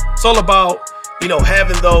relationships. It's all about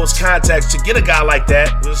having those contacts to get a guy like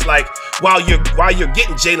that. It's like while you're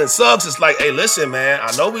getting Jalen Suggs, it's like, hey, listen, man,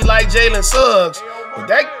 I know we like Jalen Suggs, but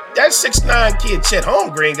that 6'9" kid Chet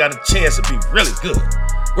Holmgren got a chance to be really good.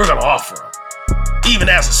 We're gonna offer him, even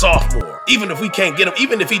as a sophomore, even if we can't get him,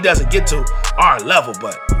 even if he doesn't get to our level.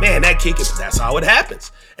 But man, that kid, that's how it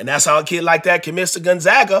happens, and that's how a kid like that commits to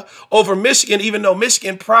Gonzaga over Michigan, even though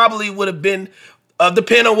Michigan probably would have been,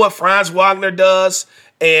 depending on what Franz Wagner does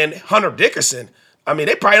and Hunter Dickerson. I mean,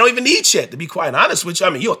 they probably don't even need Chet, to be quite honest with you.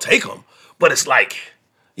 I mean, you'll take him, but it's like,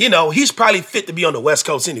 he's probably fit to be on the West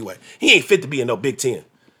Coast anyway. He ain't fit to be in no Big Ten.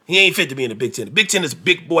 He ain't fit to be in the Big Ten. The Big Ten is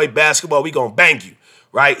big boy basketball. We gonna bang you,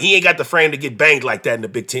 right? He ain't got the frame to get banged like that in the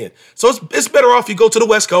Big Ten. So it's better off you go to the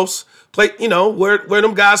West Coast, play, where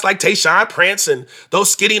them guys like Tayshaun Prince and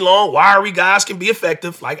those skinny, long, wiry guys can be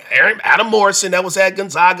effective, like Adam Morrison that was at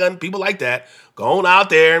Gonzaga and people like that. Go on out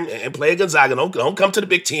there and play at Gonzaga. Don't come to the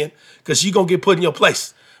Big Ten, because you're going to get put in your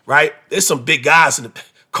place, right? There's some big guys in the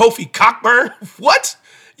Kofi Cockburn. What?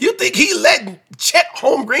 You think he letting Chet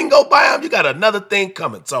Holmgren go by him? You got another thing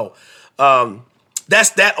coming. So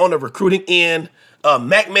that's that on the recruiting end.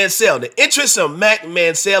 Mac Mansell. The interest of Mac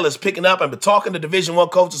Mansell is picking up. I've been talking to Division I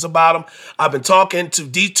coaches about him. I've been talking to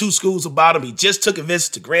D2 schools about him. He just took a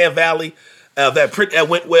visit to Grand Valley. That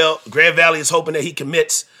went well. Grand Valley is hoping that he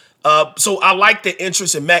commits. So I like the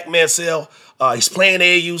interest in Mac Mansell. He's playing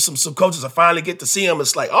AAU. Some coaches are finally get to see him.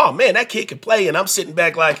 It's like, oh man, that kid can play. And I'm sitting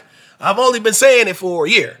back like, I've only been saying it for a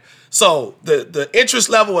year. So the interest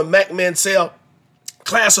level in Mac Mansell,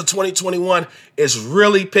 class of 2021, is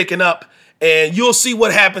really picking up. And you'll see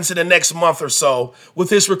what happens in the next month or so with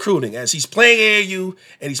his recruiting. As he's playing AAU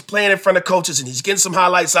and he's playing in front of coaches and he's getting some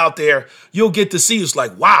highlights out there, you'll get to see it's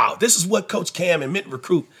like, wow, this is what Coach Cam and Minton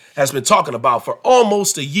Recruit has been talking about for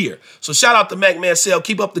almost a year. So shout out to Mac Mansell.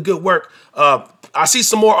 Keep up the good work. I see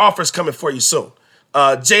some more offers coming for you soon.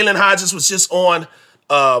 Jalen Hodges was just on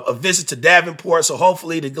a visit to Davenport, so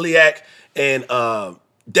hopefully the GLIAC and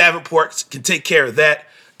Davenport can take care of that.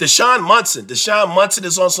 Deshaun Munson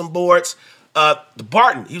is on some boards.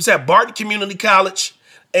 He was at Barton Community College,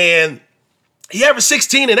 and he averaged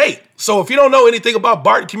 16 and 8. So if you don't know anything about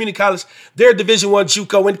Barton Community College, they're a Division I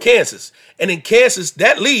JUCO in Kansas. And in Kansas,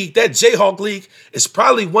 that league, that Jayhawk League, is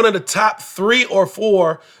probably one of the top 3 or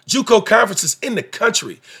 4 JUCO conferences in the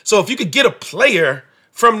country. So if you could get a player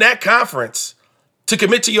from that conference to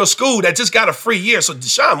commit to your school that just got a free year. So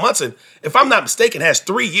Deshaun Munson, if I'm not mistaken, has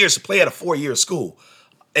 3 years to play at a 4-year school.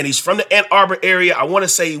 And he's from the Ann Arbor area. I want to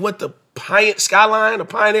say he went to Skyline or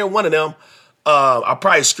Pioneer, one of them. I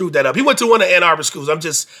probably screwed that up. He went to one of the Ann Arbor schools.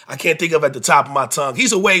 I can't think of it at the top of my tongue.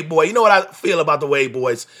 He's a Wade boy. You know what I feel about the Wade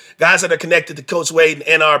boys? Guys that are connected to Coach Wade and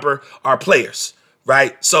Ann Arbor are players,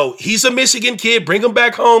 right? So he's a Michigan kid. Bring him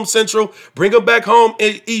back home, Central. Bring him back home,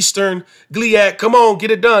 Eastern. GLIAC. Come on,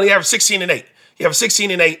 get it done. He averaged 16 and 8. He averaged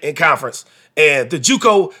 16 and 8 in conference. And the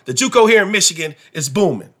JUCO here in Michigan is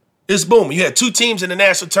booming. It's booming. You had 2 teams in the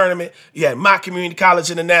national tournament. You had Mott Community College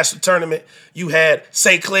in the national tournament. You had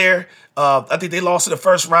St. Clair. I think they lost in the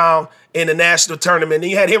first round in the national tournament.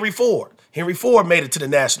 Then you had Henry Ford. Henry Ford made it to the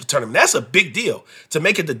national tournament. That's a big deal to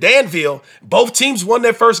make it to Danville. Both teams won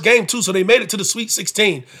their first game too, so they made it to the Sweet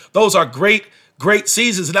 16. Those are great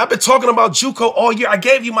seasons. And I've been talking about JUCO all year. I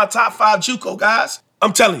gave you my top 5 JUCO guys.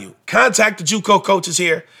 I'm telling you, contact the JUCO coaches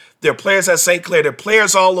here. There are players at St. Clair. There are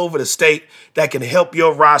players all over the state that can help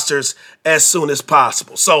your rosters as soon as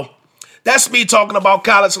possible. So that's me talking about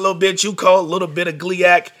college a little bit, JUCO, a little bit of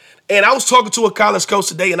GLIAC. And I was talking to a college coach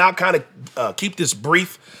today, and I'll kind of keep this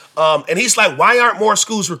brief. And he's like, why aren't more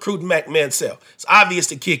schools recruiting Mac Mansell? It's obvious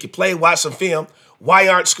the kid can play, watch some film. Why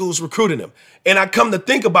aren't schools recruiting him? And I come to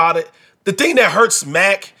think about it, the thing that hurts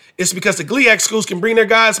Mac is because the GLIAC schools can bring their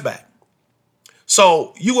guys back.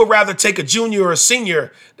 So you would rather take a junior or a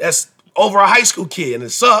senior that's over a high school kid, and it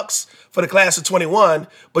sucks for the class of 21,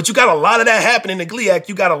 but you got a lot of that happening in GLIAC.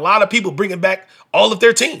 You got a lot of people bringing back all of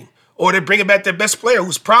their team, or they're bringing back their best player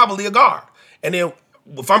who's probably a guard. And then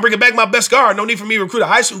if I'm bringing back my best guard, no need for me to recruit a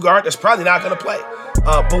high school guard that's probably not going to play.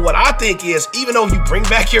 But what I think is, even though you bring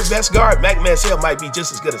back your best guard, Mac Mansell might be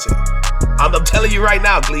just as good as him. I'm telling you right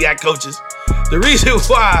now, GLIAC coaches, the reason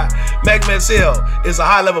why Mac Mansell is a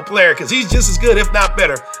high-level player, because he's just as good, if not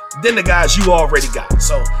better, than the guys you already got.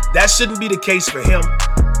 So that shouldn't be the case for him.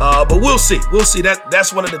 But we'll see. We'll see.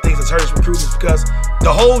 That's one of the things that's hurt his recruiting, because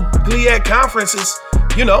the whole GLIAC conference is,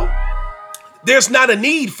 there's not a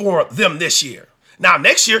need for them this year. Now,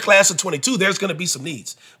 next year, class of 22, there's going to be some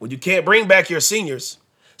needs when you can't bring back your seniors.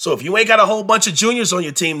 So if you ain't got a whole bunch of juniors on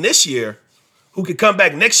your team this year who could come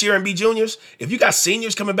back next year and be juniors, if you got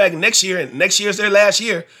seniors coming back next year and next year's their last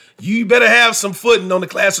year, you better have some footing on the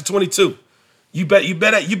class of 22. You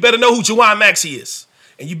better know who Juwan Maxey is.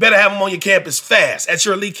 And you better have him on your campus fast at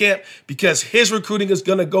your elite camp, because his recruiting is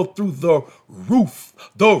going to go through the roof.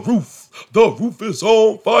 The roof is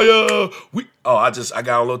on fire. I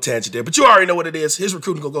got a little tangent there, but you already know what it is. His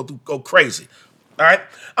recruiting going to go crazy. All right.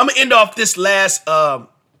 I'm going to end off this last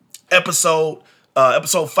episode,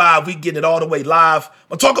 episode 5. We getting it all the way live. I'm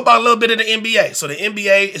going to talk about a little bit of the NBA. So the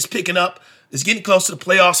NBA is picking up. It's getting close to the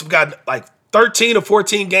playoffs. We've got like 13 or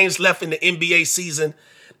 14 games left in the NBA season.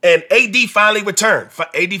 And AD finally returned.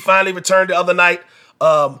 AD finally returned the other night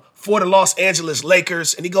for the Los Angeles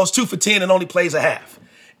Lakers. And he goes 2 for 10 and only plays a half.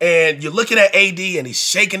 And you're looking at AD and he's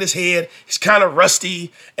shaking his head. He's kind of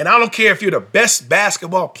rusty. And I don't care if you're the best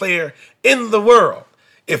basketball player in the world.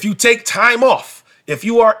 If you take time off, if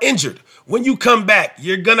you are injured, when you come back,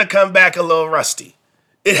 you're going to come back a little rusty.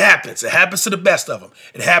 It happens. It happens to the best of them.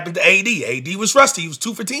 It happened to AD. AD was rusty. He was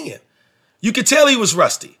 2 for 10. You could tell he was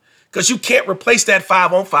rusty, because you can't replace that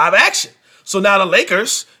 5-on-5 action. So now the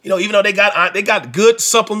Lakers, even though they got good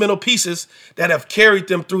supplemental pieces that have carried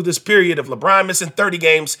them through this period of LeBron missing 30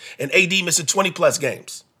 games and AD missing 20-plus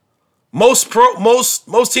games. Most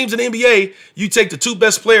teams in the NBA, you take the 2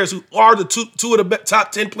 best players who are the two of the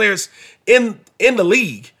top 10 players in the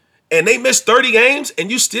league, and they missed 30 games and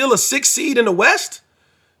you still a 6th seed in the West,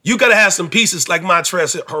 you got to have some pieces like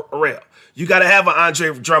Montrezl Harrell. You got to have an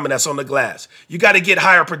Andre Drummond that's on the glass. You got to get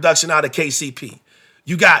higher production out of KCP.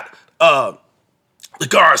 You got the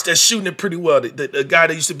guards that's shooting it pretty well. The guy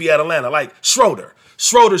that used to be at Atlanta, like Schroeder.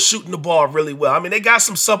 Schroeder's shooting the ball really well. I mean, they got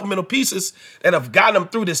some supplemental pieces that have gotten them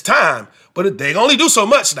through this time, but they only do so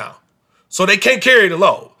much now. So they can't carry the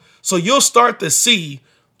load. So you'll start to see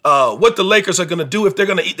what the Lakers are going to do if they're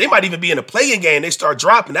going to. They might even be in a play-in game. They start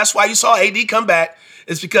dropping. That's why you saw AD come back.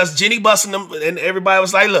 It's because Jenny busting them, and everybody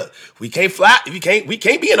was like, "Look, we can't we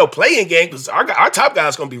can't be in a play-in game because our top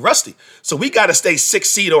guy's going to be rusty. So we got to stay 6th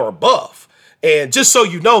seed or above." And just so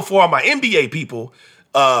you know, for all my NBA people,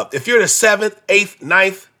 if you're the 7th, 8th,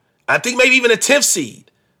 9th, I think maybe even a 10th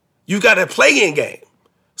seed, you got a play-in game.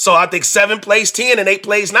 So I think 7 plays 10 and 8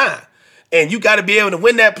 plays 9. And you got to be able to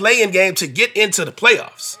win that play-in game to get into the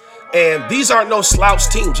playoffs. And these aren't no slouch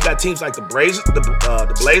teams. You got teams like the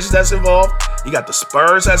Blazers that's involved. You got the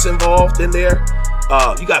Spurs that's involved in there.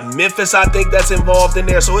 You got Memphis, I think, that's involved in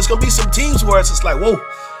there. So it's gonna be some teams where it's just like, whoa,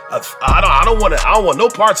 I don't want no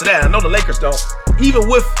parts of that. I know the Lakers don't. Even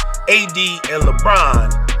with AD and LeBron,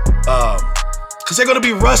 because they're gonna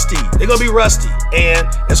be rusty. They're gonna be rusty, and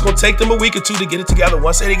it's gonna take them a week or two to get it together.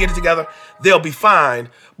 Once they get it together, they'll be fine.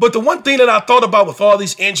 But the one thing that I thought about with all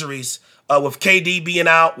these injuries, with KD being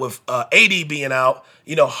out, with AD being out,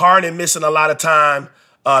 Harden missing a lot of time,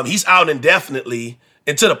 he's out indefinitely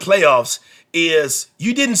into the playoffs, is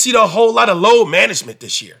you didn't see the whole lot of load management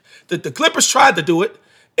this year. The Clippers tried to do it,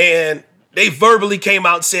 and they verbally came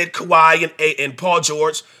out and said Kawhi and Paul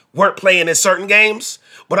George weren't playing in certain games.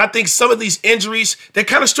 But I think some of these injuries, they're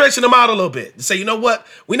kind of stretching them out a little bit. They say, you know what?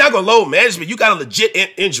 We're not going to load management. You got a legit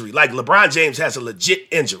injury. Like LeBron James has a legit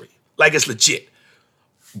injury. Like it's legit.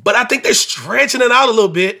 But I think they're stretching it out a little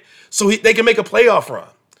bit so they can make a playoff run.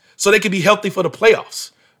 So they can be healthy for the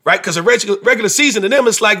playoffs, right? Because a regular season to them,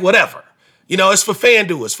 it's like whatever. It's for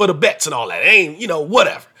FanDuel, it's for the bets and all that. It ain't,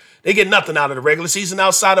 whatever. They get nothing out of the regular season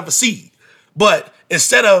outside of a seed. But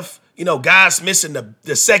instead of, guys missing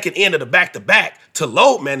the second end of the back-to-back to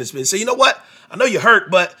load management, say, you know what? I know you're hurt,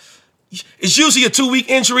 but it's usually a 2-week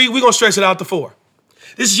injury. We're going to stretch it out to 4.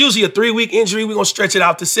 This is usually a 3-week injury. We're going to stretch it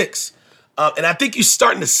out to 6. And I think you're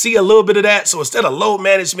starting to see a little bit of that. So instead of load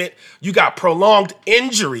management, you got prolonged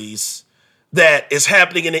injuries that is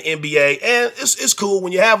happening in the NBA. And it's cool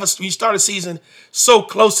when when you start a season so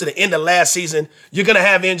close to the end of last season, you're going to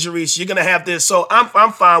have injuries. You're going to have this. So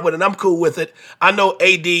I'm fine with it. I'm cool with it. I know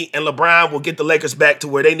AD and LeBron will get the Lakers back to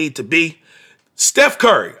where they need to be. Steph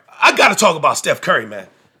Curry. I got to talk about Steph Curry, man.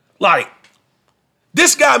 Like,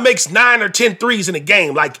 this guy makes 9 or 10 threes in a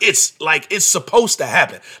game like it's supposed to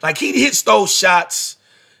happen. Like, he hits those shots,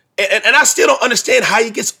 and I still don't understand how he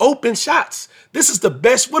gets open shots. This is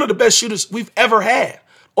one of the best shooters we've ever had.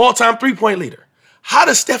 All-time three-point leader. How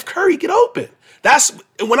does Steph Curry get open?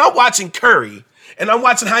 When I'm watching Curry and I'm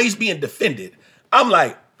watching how he's being defended, I'm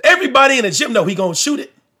like, everybody in the gym know he gonna shoot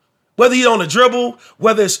it. Whether he's on a dribble,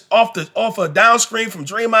 whether it's off a down screen from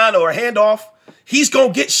Draymond or a handoff, he's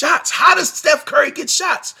going to get shots. How does Steph Curry get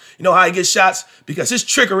shots? You know how he gets shots? Because his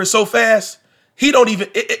trigger is so fast. He don't even,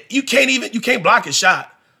 you can't block his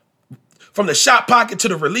shot. From the shot pocket to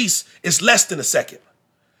the release, it's less than a second.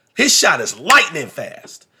 His shot is lightning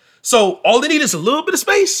fast. So all they need is a little bit of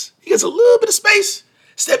space. He gets a little bit of space.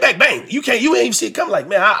 Step back, bang. You ain't even see it coming. Like,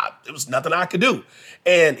 man, there was nothing I could do.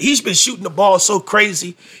 And he's been shooting the ball so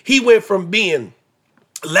crazy. He went from being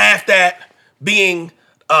laughed at, being,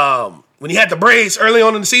 when he had the braids early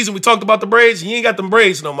on in the season, we talked about the braids. He ain't got them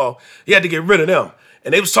braids no more. He had to get rid of them.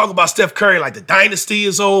 And they was talking about Steph Curry like the dynasty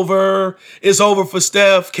is over. It's over for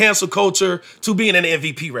Steph. Cancel culture to being in the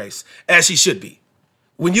MVP race, as he should be.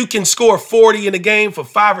 When you can score 40 in a game for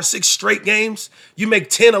 5 or 6 straight games, you make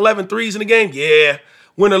 10, 11 threes in a game, yeah,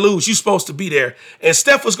 win or lose, you're supposed to be there. And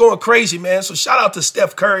Steph was going crazy, man. So shout out to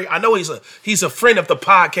Steph Curry. I know he's a friend of the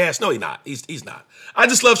podcast. No, he's not. He's not. I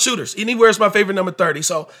just love shooters. And he wears my favorite number 30.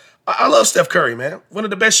 So I love Steph Curry, man. One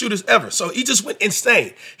of the best shooters ever. So he just went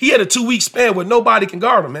insane. He had a 2-week span where nobody can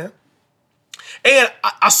guard him, man. And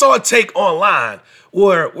I saw a take online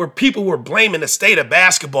where people were blaming the state of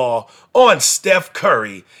basketball on Steph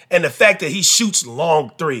Curry and the fact that he shoots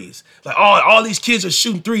long threes. Like, all these kids are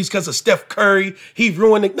shooting threes because of Steph Curry. He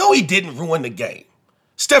ruined it. No, he didn't ruin the game.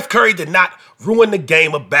 Steph Curry did not ruin the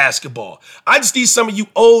game of basketball. I just need some of you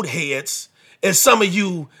old heads and some of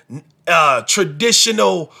you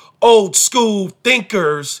traditional old school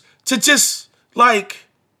thinkers to just, like,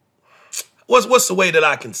 what's the way that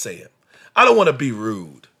I can say it? I don't want to be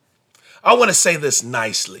rude. I want to say this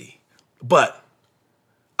nicely, but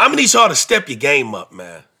I'm going to need y'all to step your game up,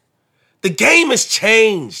 man. The game has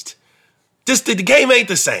changed. Just the game ain't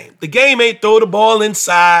the same. The game ain't throw the ball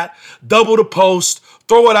inside, double the post,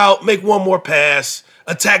 throw it out, make one more pass,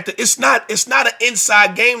 attack it's not an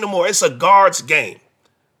inside game no more. It's a guards game.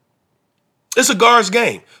 It's a guards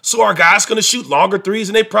game. So are guys going to shoot longer threes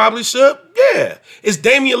than they probably should? Yeah. Is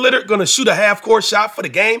Damian Lillard going to shoot a half-court shot for the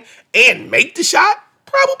game and make the shot?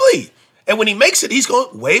 Probably. And when he makes it, he's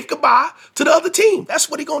going to wave goodbye to the other team. That's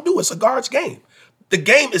what he's going to do. It's a guards game. The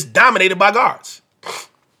game is dominated by guards.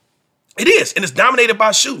 It is, and it's dominated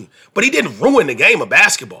by shooting. But he didn't ruin the game of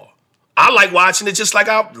basketball. I like watching it just like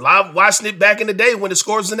I loved watching it back in the day when the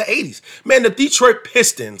scores was in the 80s. Man, the Detroit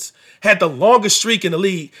Pistons had the longest streak in the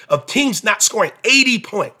league of teams not scoring 80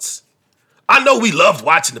 points. I know we loved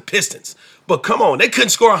watching the Pistons, but come on, they couldn't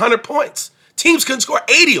score 100 points. Teams couldn't score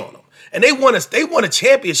 80 on them. And they won a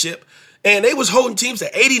championship, and they was holding teams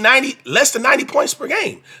to 80, 90, less than 90 points per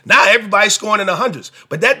game. Now everybody's scoring in the hundreds,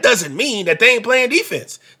 but that doesn't mean that they ain't playing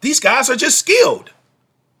defense. These guys are just skilled.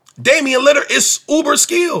 Damian Lillard is uber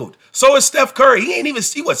skilled. So is Steph Curry. He ain't even,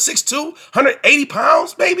 6'2", 180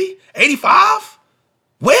 pounds, maybe? 85?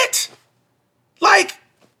 What?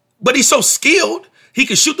 But he's so skilled. He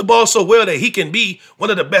can shoot the ball so well that he can be one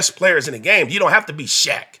of the best players in the game. You don't have to be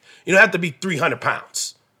Shaq. You don't have to be 300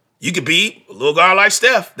 pounds. You could be a little guy like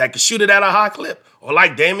Steph that can shoot it at a high clip, or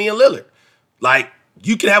like Damian Lillard.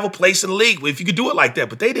 You can have a place in the league if you could do it like that,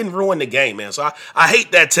 but they didn't ruin the game, man. So I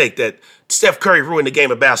hate that take that Steph Curry ruined the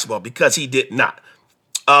game of basketball, because he did not.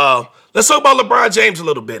 Let's talk about LeBron James a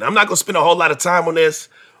little bit. I'm not going to spend a whole lot of time on this,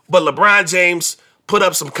 but LeBron James put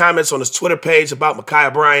up some comments on his Twitter page about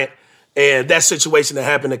Ma'Khia Bryant and that situation that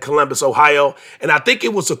happened in Columbus, Ohio. And I think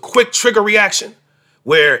it was a quick trigger reaction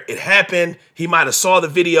where it happened. He might have saw the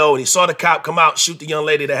video and he saw the cop come out, shoot the young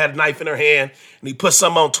lady that had a knife in her hand, and he put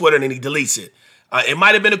something on Twitter and then he deletes it. It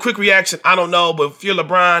might have been a quick reaction. I don't know. But if you're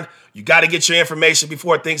LeBron, you got to get your information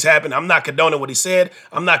before things happen. I'm not condoning what he said.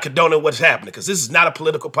 I'm not condoning what's happening, because this is not a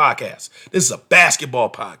political podcast. This is a basketball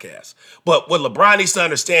podcast. But what LeBron needs to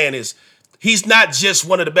understand is he's not just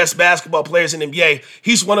one of the best basketball players in the NBA.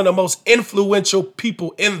 He's one of the most influential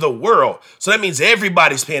people in the world. So that means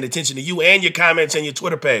everybody's paying attention to you and your comments and your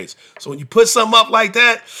Twitter page. So when you put something up like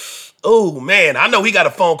that, oh, man, I know he got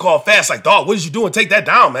a phone call fast like, dog, what did you do? And take that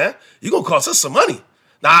down, man. You're going to cost us some money.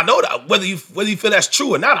 Now, I know that whether you feel that's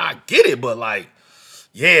true or not, I get it. But,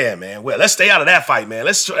 yeah, man, well, let's stay out of that fight, man.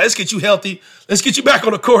 Let's get you healthy. Let's get you back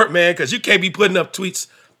on the court, man, because you can't be putting up tweets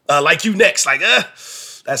like you next.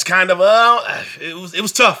 That's kind of, it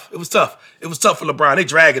was tough. It was tough. It was tough for LeBron. They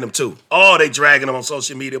dragging him, too. Oh, they dragging him on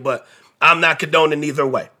social media, but I'm not condoning either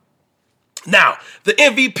way. Now, the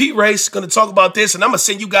MVP race, going to talk about this, and I'm going to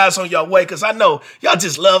send you guys on your way, because I know y'all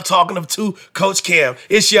just love talking to Coach Cam.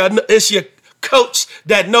 It's your coach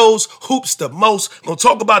that knows hoops the most. Going to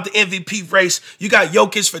talk about the MVP race. You got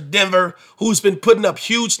Jokic for Denver, who's been putting up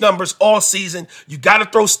huge numbers all season. You got to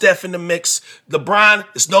throw Steph in the mix. LeBron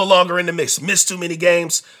is no longer in the mix. Missed too many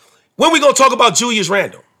games. When we going to talk about Julius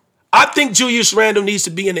Randle? I think Julius Randle needs to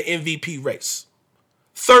be in the MVP race.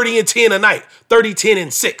 30-10 a night.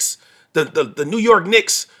 30-10-6. The New York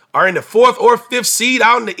Knicks are in the 4th or 5th seed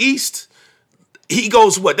out in the East. He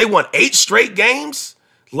goes, they won 8 straight games?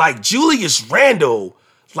 Julius Randle,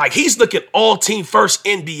 he's looking all-team first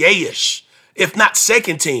NBA-ish, if not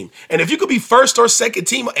second team. And if you could be first or second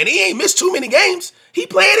team, and he ain't missed too many games, he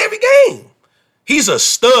playing every game. He's a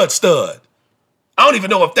stud. I don't even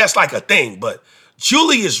know if that's a thing, but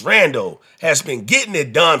Julius Randle has been getting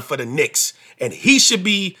it done for the Knicks, and he should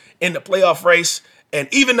be in the playoff race. And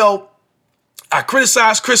even though I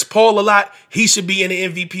criticize Chris Paul a lot, he should be in the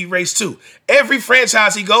MVP race too. Every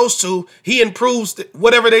franchise he goes to, he improves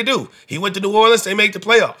whatever they do. He went to New Orleans, they make the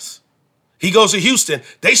playoffs. He goes to Houston,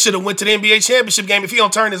 they should have went to the NBA championship game if he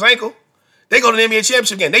don't turn his ankle. They go to the NBA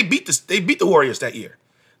championship game. They beat the Warriors that year.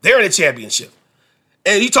 They're in the championship.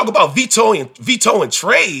 And you talk about vetoing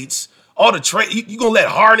trades. All the trade, you gonna let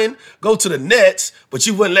Harden go to the Nets, but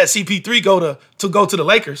you wouldn't let CP3 go to the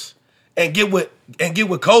Lakers and get with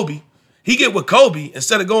Kobe. He get with Kobe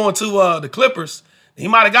instead of going to the Clippers. He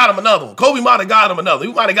might have got him another one. Kobe might have got him another.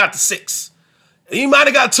 He might have got the 6. He might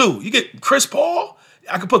have got 2. You get Chris Paul.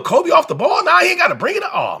 I could put Kobe off the ball. Now he ain't got to bring it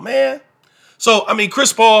up. Oh, man. So,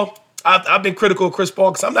 Chris Paul, I've been critical of Chris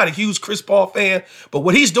Paul because I'm not a huge Chris Paul fan. But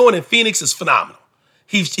what he's doing in Phoenix is phenomenal.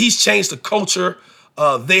 He's changed the culture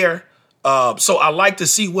there. So I like to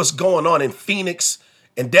see what's going on in Phoenix.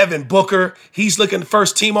 And Devin Booker, he's looking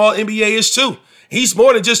first team all NBA-ish too. He's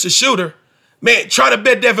more than just a shooter. Man, try to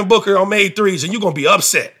bet Devin Booker on made threes and you're going to be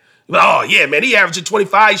upset. Oh, yeah, man, he averaging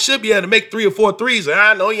 25. He should be able to make 3 or 4 threes.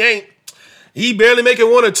 I know he ain't. He barely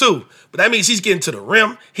making 1 or 2. but that means he's getting to the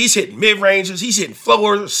rim. He's hitting mid-ranges. He's hitting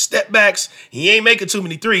floaters, step backs. He ain't making too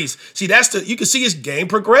many threes. See, you can see his game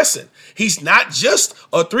progressing. He's not just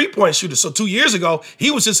a three-point shooter. So 2 years ago,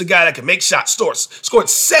 he was just a guy that could make shots, scored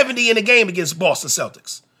 70 in a game against Boston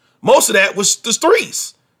Celtics. Most of that was the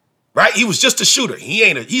threes, right? He was just a shooter.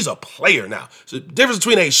 He's a player now. So the difference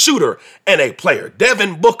between a shooter and a player.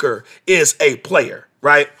 Devin Booker is a player,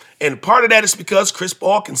 right? And part of that is because Chris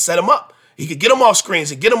Paul can set him up. He can get him off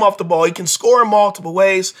screens and get him off the ball. He can score in multiple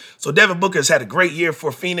ways. So Devin Booker has had a great year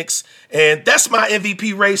for Phoenix. And that's my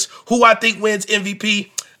MVP race. Who I think wins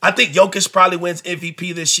MVP? I think Jokic probably wins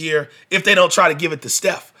MVP this year if they don't try to give it to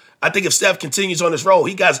Steph. I think if Steph continues on this roll,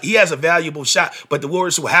 he has a valuable shot, but the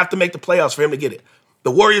Warriors will have to make the playoffs for him to get it.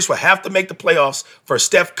 The Warriors will have to make the playoffs for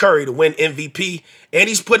Steph Curry to win MVP, and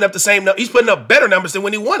he's putting up he's putting up better numbers than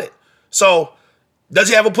when he won it. So does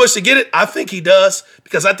he have a push to get it? I think he does,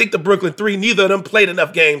 because I think the Brooklyn Three, neither of them played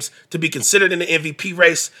enough games to be considered in the MVP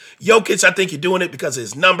race. Jokic, I think you're doing it because of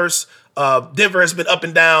his numbers. Denver has been up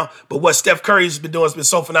and down, but what Steph Curry's been doing has been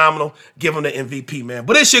so phenomenal. Give him the MVP, man.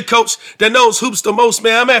 But it's your coach that knows hoops the most,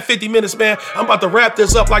 man. I'm at 50 minutes, man. I'm about to wrap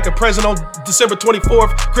this up like a present on December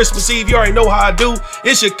 24th, Christmas Eve. You already know how I do.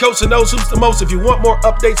 It's your coach that knows hoops the most. If you want more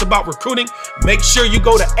updates about recruiting, make sure you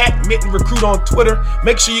go to @MittenRecruit on Twitter.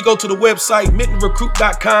 Make sure you go to the website,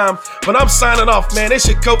 MittenRecruit.com. But I'm signing off, man. It's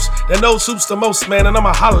your coach that knows hoops the most, man. And I'm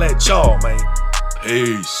going to holler at y'all, man.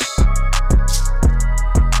 Peace.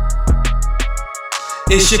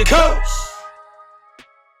 It's your coach